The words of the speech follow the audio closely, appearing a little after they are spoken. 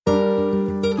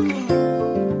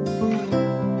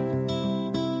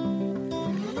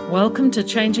Welcome to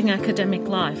Changing Academic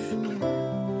Life.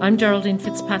 I'm Geraldine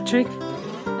Fitzpatrick,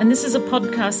 and this is a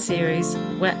podcast series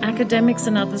where academics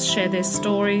and others share their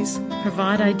stories,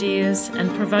 provide ideas, and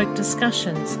provoke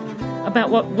discussions about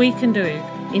what we can do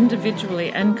individually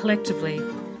and collectively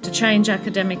to change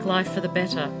academic life for the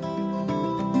better.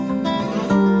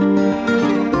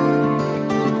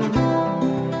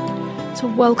 So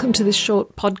welcome to this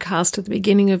short podcast at the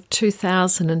beginning of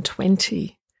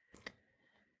 2020.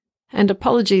 And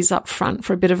apologies up front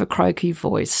for a bit of a croaky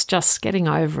voice, just getting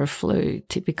over a flu,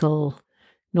 typical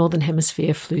Northern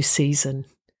Hemisphere flu season.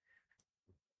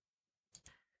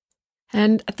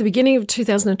 And at the beginning of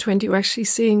 2020, we're actually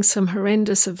seeing some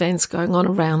horrendous events going on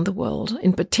around the world.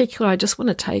 In particular, I just want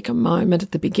to take a moment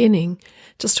at the beginning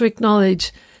just to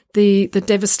acknowledge the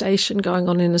devastation going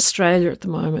on in Australia at the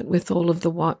moment with all of the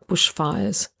white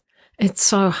bushfires. It's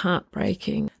so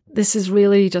heartbreaking. This is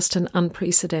really just an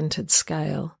unprecedented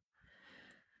scale.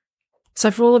 So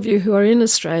for all of you who are in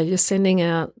Australia, sending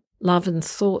out love and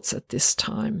thoughts at this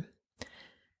time.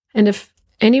 And if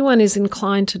anyone is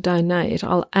inclined to donate,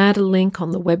 I'll add a link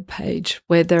on the webpage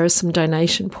where there are some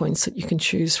donation points that you can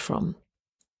choose from.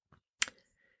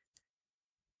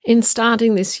 In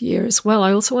starting this year as well,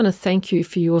 I also want to thank you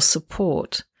for your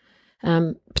support.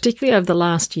 Particularly over the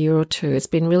last year or two, it's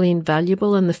been really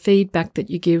invaluable, and the feedback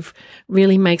that you give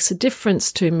really makes a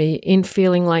difference to me in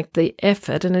feeling like the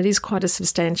effort, and it is quite a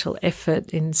substantial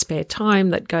effort in spare time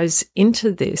that goes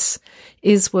into this,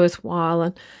 is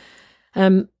worthwhile.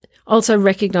 And also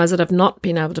recognise that I've not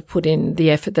been able to put in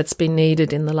the effort that's been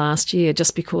needed in the last year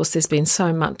just because there's been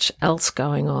so much else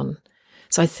going on.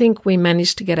 So I think we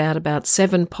managed to get out about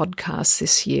 7 podcasts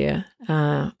this year,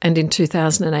 and in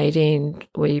 2018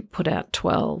 we put out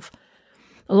 12.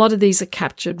 A lot of these are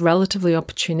captured relatively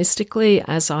opportunistically,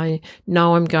 as I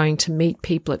know I'm going to meet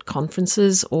people at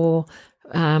conferences or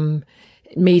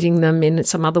meeting them in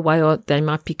some other way, or they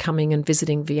might be coming and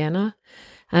visiting Vienna.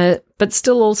 But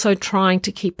still also trying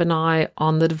to keep an eye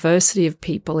on the diversity of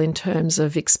people in terms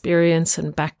of experience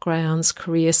and backgrounds,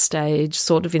 career stage,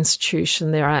 sort of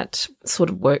institution they're at, sort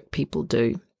of work people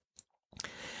do.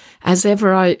 As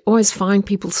ever, I always find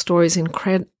people's stories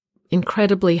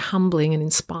incredibly humbling and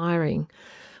inspiring,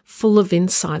 full of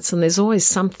insights, and there's always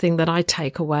something that I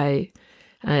take away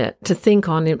to think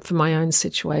on for my own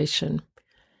situation.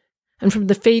 And from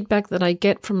the feedback that I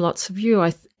get from lots of you,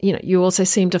 you also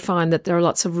seem to find that there are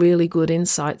lots of really good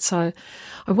insights. So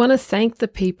I want to thank the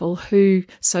people who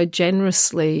so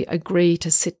generously agree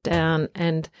to sit down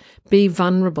and be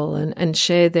vulnerable and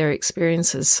share their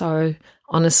experiences so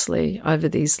honestly over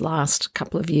these last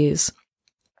couple of years.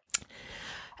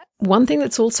 One thing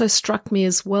that's also struck me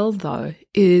as well, though,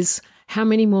 is how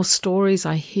many more stories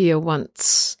I hear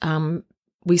once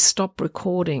we stop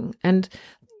recording. And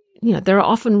there are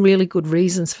often really good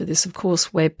reasons for this, of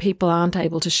course, where people aren't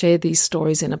able to share these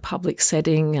stories in a public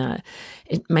setting.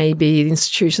 It may be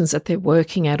institutions that they're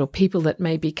working at or people that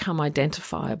may become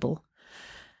identifiable.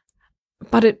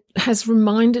 But it has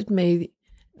reminded me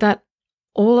that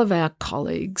all of our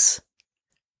colleagues,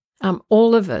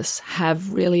 all of us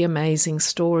have really amazing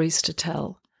stories to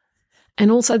tell. And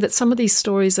also that some of these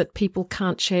stories that people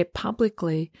can't share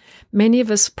publicly, many of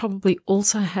us probably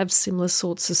also have similar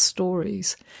sorts of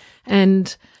stories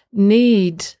and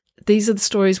these are the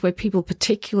stories where people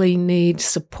particularly need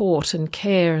support and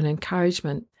care and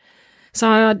encouragement. So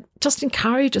I just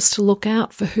encourage us to look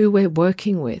out for who we're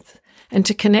working with and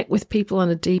to connect with people on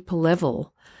a deeper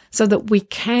level so that we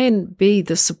can be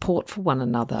the support for one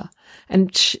another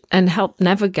and help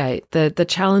navigate the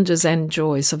challenges and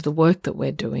joys of the work that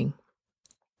we're doing.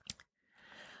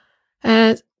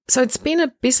 So it's been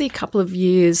a busy couple of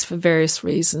years for various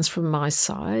reasons from my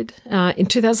side. In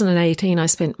 2018, I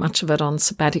spent much of it on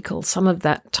sabbatical. Some of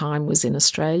that time was in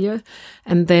Australia.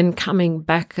 And then coming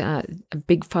back, a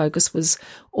big focus was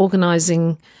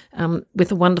organising with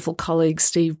a wonderful colleague,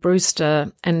 Steve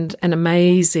Brewster, and an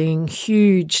amazing,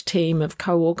 huge team of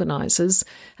co-organisers,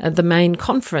 the main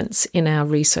conference in our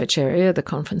research area. The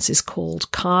conference is called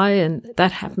CHI, and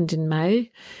that happened in May.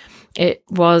 It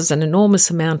was an enormous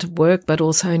amount of work, but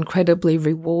also incredibly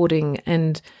rewarding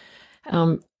and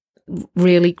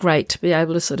really great to be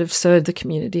able to sort of serve the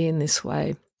community in this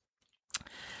way.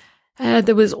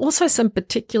 There was also some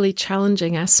particularly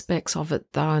challenging aspects of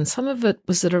it, though, and some of it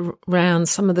was around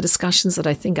some of the discussions that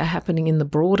I think are happening in the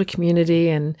broader community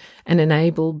and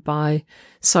enabled by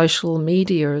social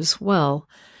media as well.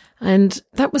 And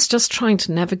that was just trying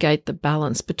to navigate the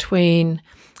balance between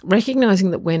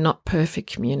recognizing that we're not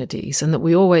perfect communities and that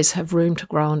we always have room to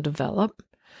grow and develop,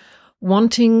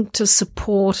 wanting to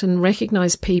support and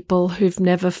recognise people who've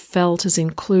never felt as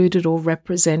included or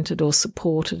represented or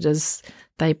supported as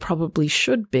they probably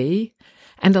should be,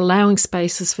 and allowing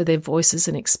spaces for their voices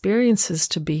and experiences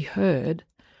to be heard,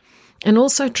 and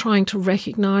also trying to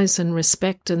recognise and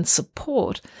respect and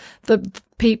support the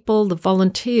people, the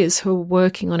volunteers who are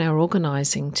working on our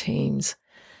organising teams,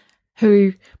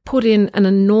 who put in an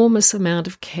enormous amount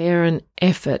of care and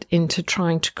effort into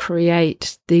trying to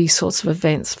create these sorts of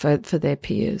events for their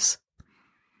peers.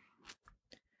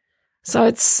 So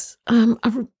it's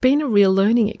been a real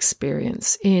learning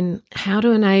experience in how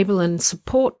to enable and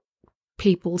support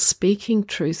people speaking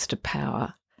truth to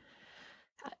power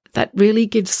that really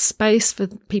gives space for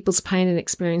people's pain and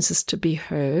experiences to be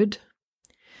heard,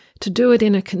 to do it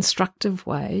in a constructive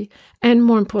way, and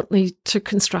more importantly, to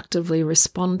constructively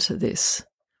respond to this.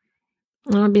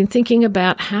 And I've been thinking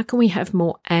about how can we have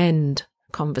more and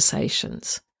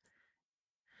conversations.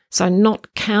 So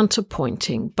not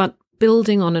counterpointing, but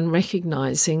building on and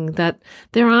recognising that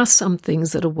there are some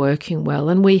things that are working well,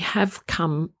 and we have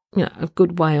come a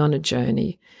good way on a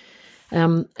journey.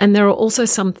 And there are also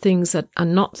some things that are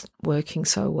not working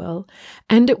so well.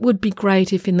 And it would be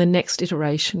great if in the next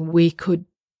iteration we could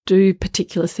do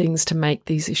particular things to make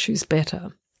these issues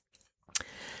better.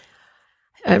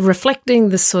 Reflecting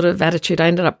this sort of attitude, I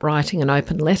ended up writing an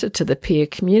open letter to the peer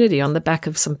community on the back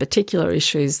of some particular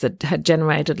issues that had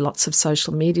generated lots of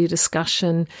social media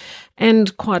discussion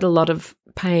and quite a lot of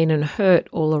pain and hurt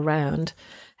all around.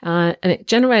 And it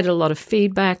generated a lot of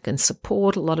feedback and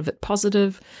support, a lot of it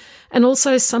positive, and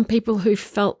also some people who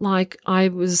felt like I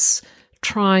was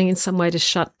trying in some way to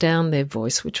shut down their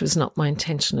voice, which was not my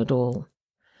intention at all.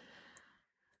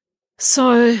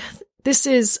 So this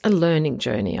is a learning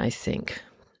journey, I think.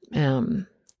 And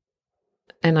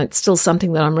it's still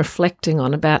something that I'm reflecting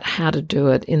on about how to do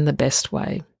it in the best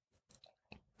way.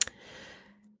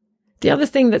 The other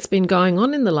thing that's been going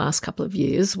on in the last couple of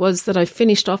years was that I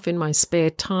finished off in my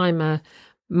spare time a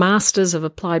Masters of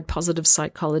Applied Positive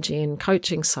Psychology and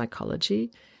Coaching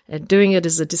Psychology, doing it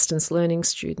as a distance learning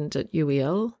student at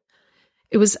UEL.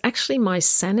 It was actually my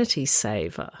sanity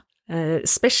saver,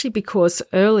 especially because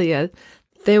earlier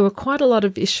there were quite a lot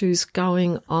of issues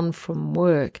going on from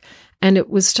work, and it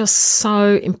was just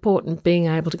so important being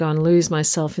able to go and lose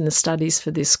myself in the studies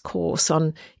for this course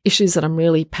on issues that I'm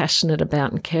really passionate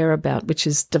about and care about, which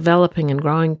is developing and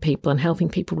growing people and helping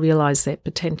people realise their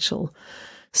potential.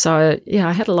 So, yeah,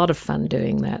 I had a lot of fun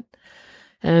doing that.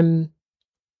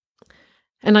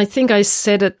 And I think I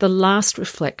said at the last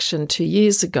reflection 2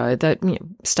 years ago that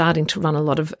starting to run a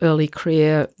lot of early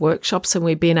career workshops, and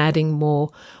we've been adding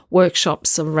more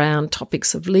workshops around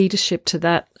topics of leadership to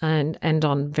that and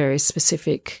on very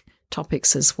specific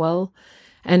topics as well.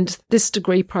 And this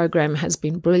degree program has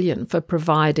been brilliant for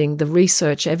providing the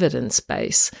research evidence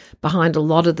base behind a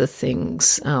lot of the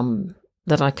things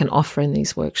that I can offer in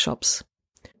these workshops.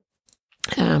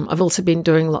 I've also been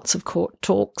doing lots of court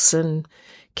talks and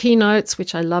keynotes,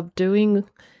 which I love doing.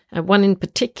 One in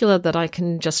particular that I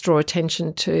can just draw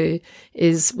attention to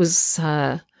was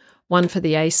one for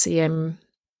the ACM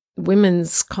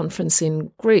Women's Conference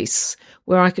in Greece,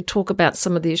 where I could talk about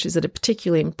some of the issues that are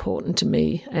particularly important to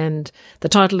me. And the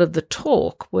title of the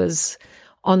talk was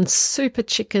on super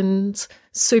chickens,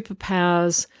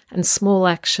 superpowers, and small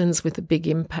actions with a big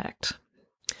impact.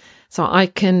 So I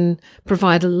can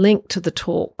provide a link to the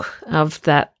talk of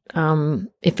that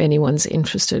if anyone's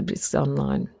interested. It's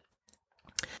online.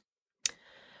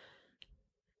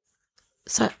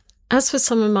 So as for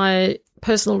some of my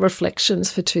personal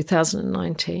reflections for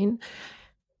 2019,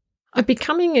 I'm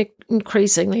becoming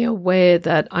increasingly aware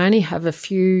that I only have a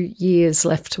few years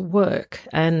left to work,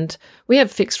 and we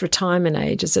have fixed retirement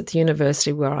ages at the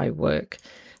university where I work.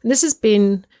 And this has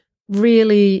been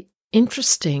really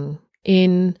interesting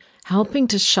in helping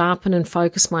to sharpen and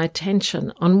focus my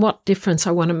attention on what difference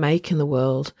I want to make in the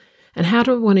world, and how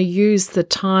do I want to use the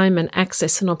time and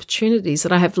access and opportunities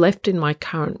that I have left in my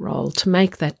current role to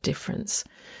make that difference.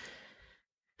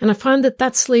 And I find that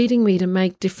that's leading me to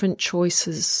make different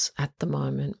choices at the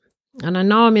moment. And I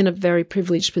know I'm in a very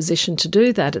privileged position to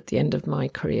do that at the end of my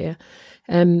career.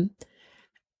 But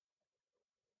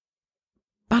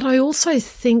I also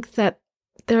think that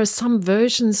there are some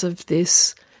versions of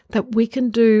this that we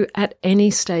can do at any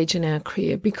stage in our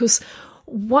career, because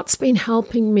what's been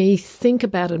helping me think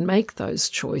about and make those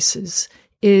choices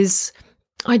is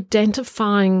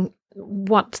identifying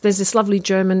there's this lovely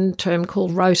German term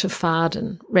called roter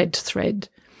Faden, red thread,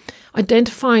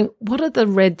 identifying what are the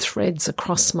red threads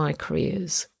across my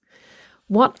careers.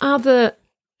 What are the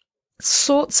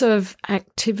sorts of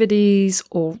activities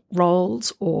or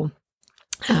roles or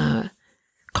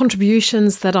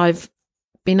contributions that I've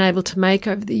been able to make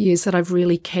over the years that I've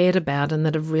really cared about and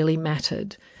that have really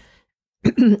mattered.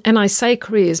 And I say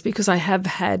careers because I have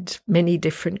had many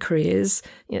different careers,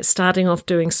 starting off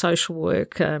doing social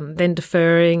work, then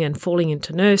deferring and falling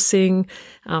into nursing,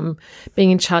 being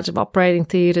in charge of operating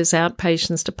theatres,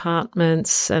 outpatients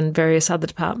departments and various other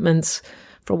departments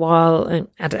for a while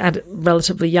at a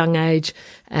relatively young age,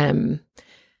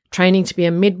 training to be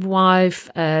a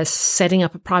midwife, setting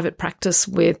up a private practice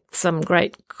with some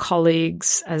great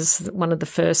colleagues as the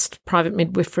first private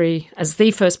midwifery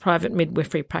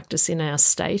practice in our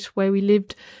state where we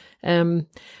lived,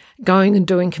 going and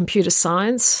doing computer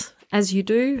science, as you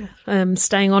do,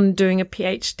 staying on doing a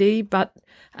PhD, but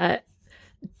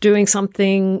doing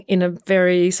something in a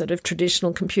very sort of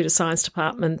traditional computer science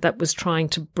department that was trying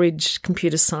to bridge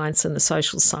computer science and the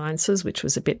social sciences, which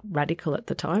was a bit radical at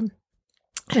the time.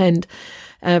 And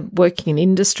working in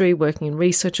industry, working in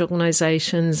research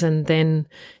organisations, and then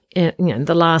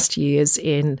the last years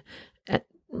in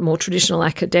more traditional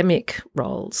academic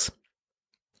roles.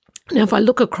 Now, if I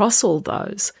look across all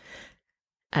those,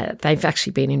 they've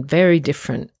actually been in very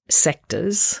different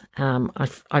sectors.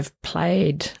 I've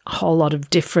played a whole lot of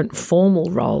different formal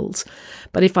roles,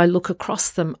 but if I look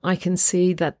across them, I can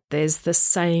see that there's the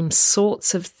same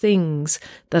sorts of things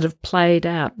that have played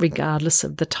out regardless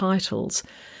of the titles.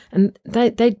 And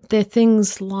they're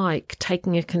things like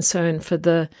taking a concern for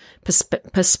the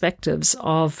perspectives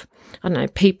of,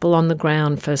 people on the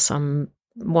ground, for some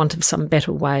want of some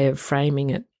better way of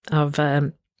framing it, of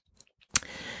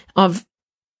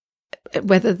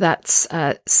whether that's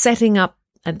setting up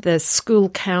at the school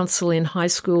council in high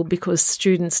school because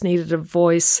students needed a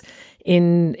voice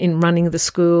in running the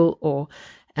school, or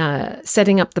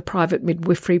setting up the private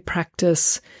midwifery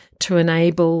practice to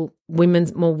enable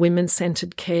more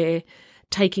women-centred care,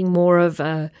 taking more of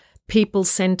a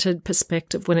people-centred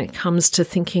perspective when it comes to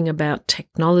thinking about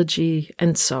technology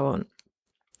and so on.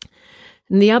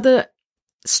 And the other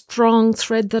strong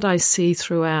thread that I see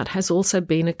throughout has also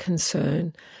been a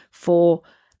concern for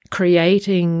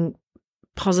creating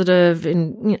positive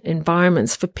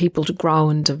environments for people to grow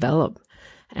and develop.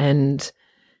 And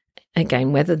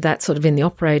again, whether that's sort of in the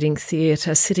operating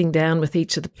theatre, sitting down with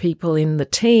each of the people in the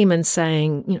team and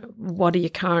saying, what are you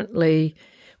currently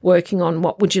working on?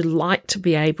 What would you like to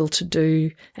be able to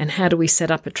do? And how do we set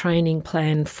up a training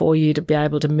plan for you to be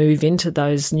able to move into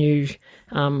those new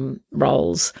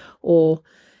roles? Or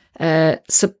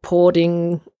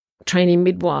supporting training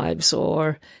midwives,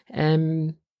 or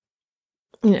the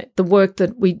work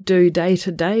that we do day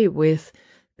to day with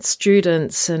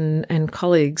students and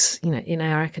colleagues, in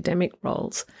our academic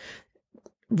roles,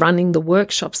 running the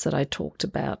workshops that I talked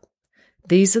about.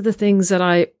 These are the things that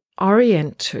I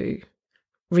orient to,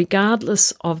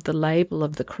 regardless of the label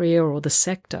of the career or the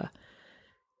sector.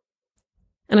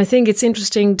 And I think it's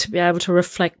interesting to be able to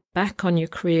reflect back on your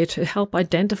career to help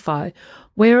identify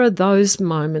where are those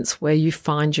moments where you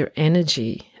find your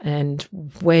energy and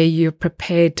where you're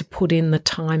prepared to put in the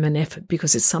time and effort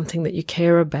because it's something that you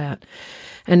care about.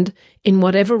 And in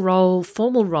whatever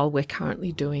formal role we're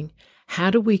currently doing, how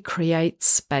do we create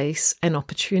space and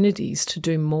opportunities to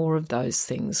do more of those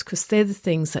things? Because they're the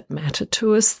things that matter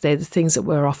to us. They're the things that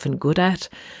we're often good at.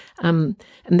 And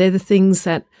they're the things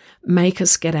that make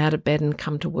us get out of bed and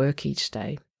come to work each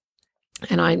day.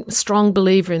 And I'm a strong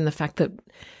believer in the fact that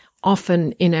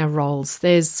often in our roles,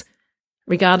 there's,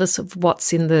 regardless of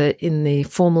what's in the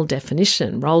formal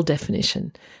definition, role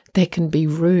definition, there can be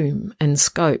room and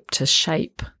scope to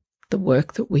shape the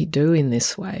work that we do in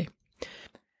this way.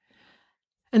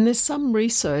 And there's some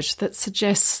research that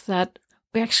suggests that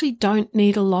we actually don't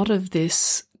need a lot of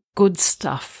this good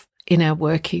stuff in our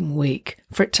working week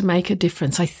for it to make a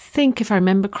difference. I think, if I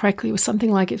remember correctly, it was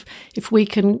something like if we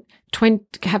can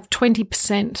have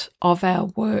 20% of our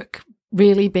work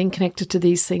really being connected to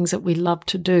these things that we love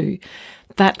to do,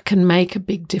 that can make a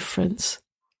big difference.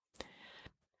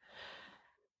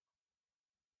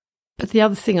 But the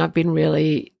other thing I've been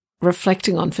really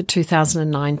reflecting on for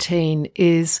 2019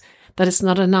 is that it's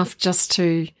not enough just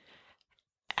to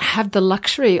have the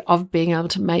luxury of being able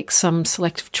to make some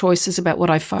selective choices about what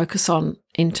I focus on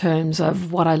in terms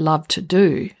of what I love to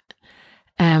do,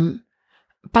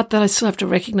 but that I still have to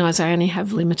recognise I only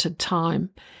have limited time.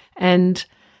 And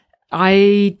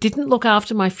I didn't look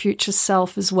after my future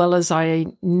self as well as I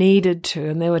needed to.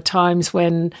 And there were times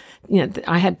when,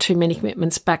 I had too many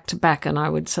commitments back to back, and I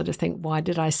would sort of think, why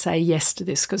did I say yes to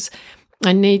this? Because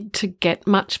I need to get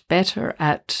much better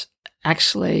at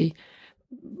actually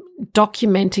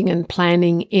documenting and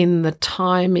planning in the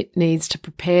time it needs to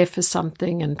prepare for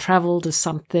something and travel to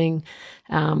something,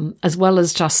 as well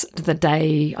as just the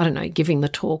day, giving the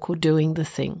talk or doing the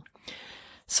thing.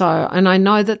 So, and I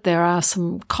know that there are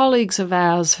some colleagues of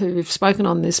ours who've spoken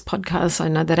on this podcast. I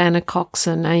know that Anna Cox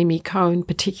and Amy Coe in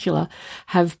particular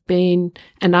have been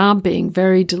and are being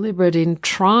very deliberate in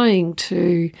trying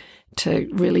to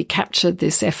really capture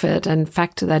this effort and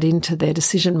factor that into their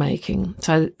decision making.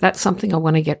 So that's something I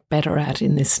want to get better at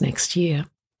in this next year.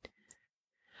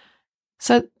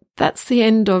 So that's the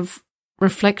end of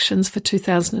reflections for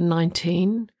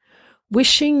 2019.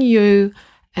 Wishing you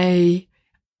a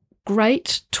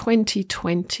great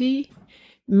 2020.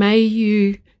 May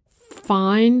you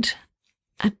find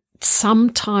some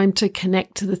time to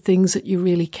connect to the things that you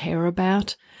really care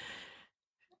about.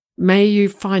 May you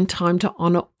find time to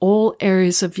honour all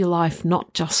areas of your life,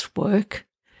 not just work.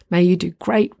 May you do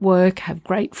great work, have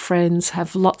great friends,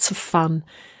 have lots of fun.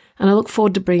 And I look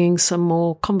forward to bringing some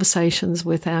more conversations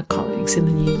with our colleagues in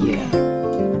the new year.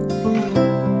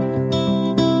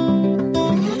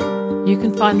 You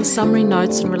can find the summary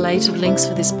notes and related links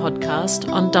for this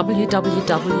podcast on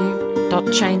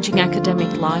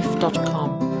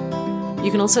www.changingacademiclife.com. You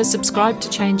can also subscribe to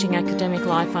Changing Academic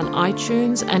Life on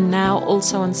iTunes and now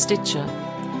also on Stitcher.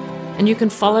 And you can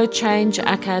follow Change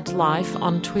ACAD Life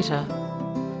on Twitter.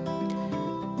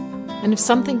 And if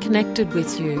something connected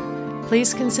with you,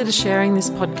 please consider sharing this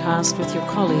podcast with your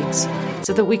colleagues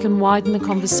so that we can widen the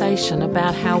conversation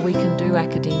about how we can do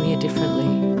academia differently.